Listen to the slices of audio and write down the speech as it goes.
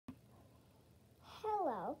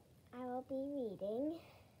be reading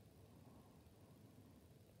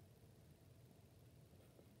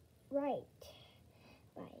Right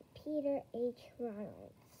by Peter H.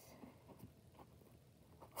 Reynolds.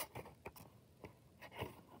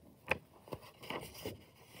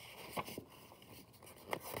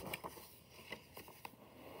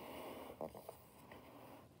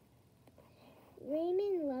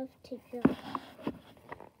 Raymond loved to draw.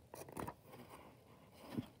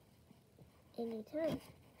 Anytime,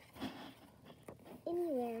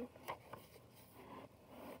 anywhere.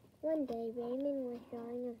 One day, Raymond was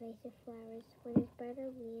drawing a vase of flowers when his brother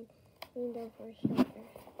leaned over his shoulder.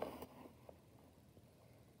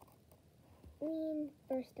 Lean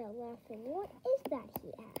burst out laughing. "What is that?"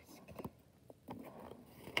 he asked.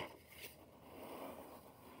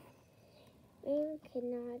 Raymond could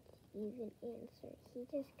not even answer. He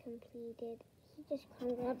just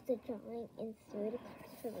crumpled up the drawing and threw it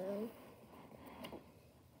across the room.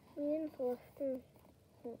 Raymond's laughter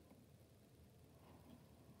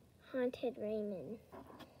haunted Raymond.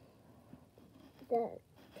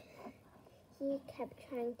 He kept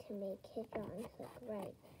trying to make his drawings look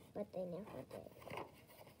right, but they never did.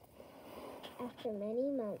 After many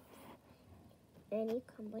months and he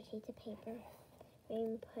crumpled sheets of paper,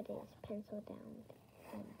 Raymond put his pencil down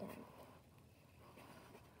and down.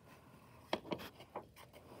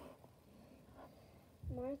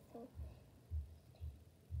 "Martha,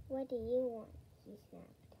 what do you want?" he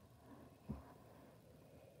snapped.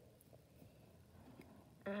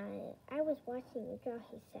 I was watching you draw,"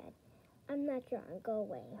 he said. "I'm not drawing. Go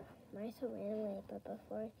away." Martha ran away, but not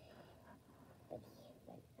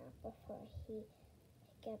before he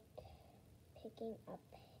kept picking up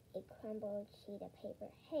a crumpled sheet of paper.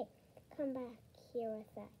 "Hey, come back here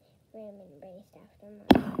with that." Raymond raced after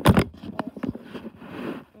Martha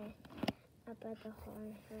up at the hall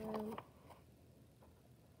in her room.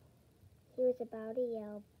 He was about to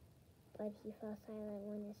yell, but he fell silent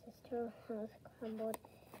when his sister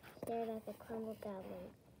stared at the crumpled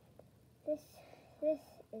goblin. This is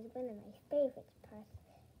one of my favorites,"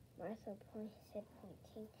 Martha said,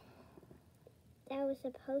 pointing. "That was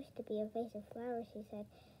supposed to be a vase of flowers," he said,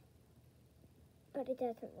 "but it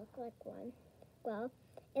doesn't look like one." "Well,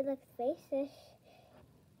 it looks vacious."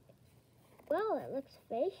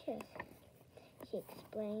 She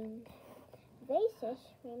explained. "Vacious?"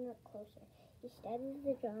 Raymond looked closer. He studied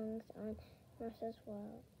the drawings on Martha's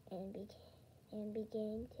wall and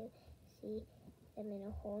began to see them in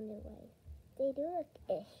a whole new way. "They do look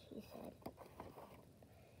ish," he said.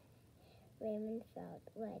 Raymond felt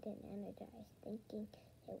light and energized, thinking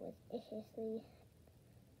it was ishishly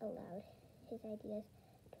allowed his ideas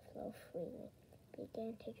to flow freely. He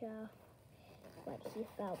began to draw what he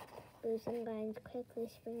felt, losing lines quickly,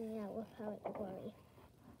 springing out without worry.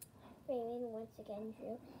 Raymond once again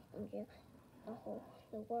drew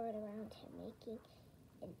the world around him, making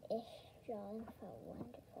an ish drawing felt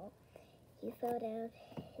wonderful. He filled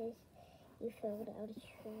out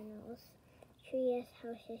journals, trees,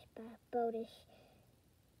 houses, boatish,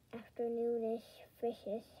 afternoonish,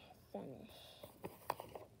 fishish, sunish.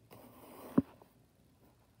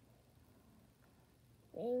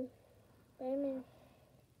 Raymond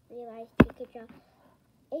realized he could draw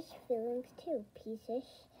ish feelings too.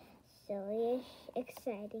 Peace-ish, silly-ish,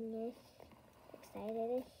 excitedish.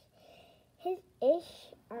 His ish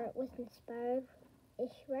art was inspired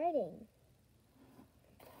ish writing.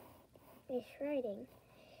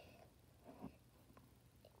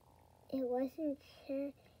 He wasn't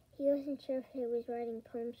sure if he was writing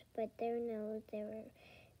poems, but they were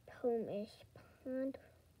poem-ish. Pond,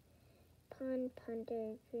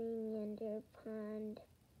 ponder, dream, yonder, pond,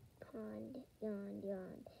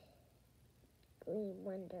 yawn, gleam,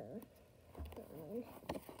 wonder.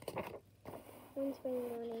 One spring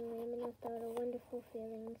morning, Raymond felt a wonderful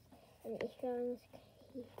feelings, and his drawings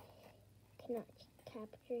he cannot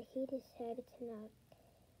capture. He decided to not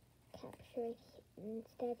capture it.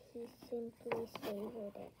 Instead, he simply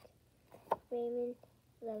savored it. Raymond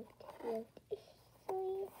lived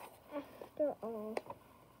easily after all.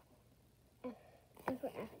 Ever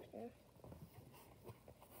after.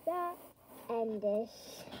 The end is.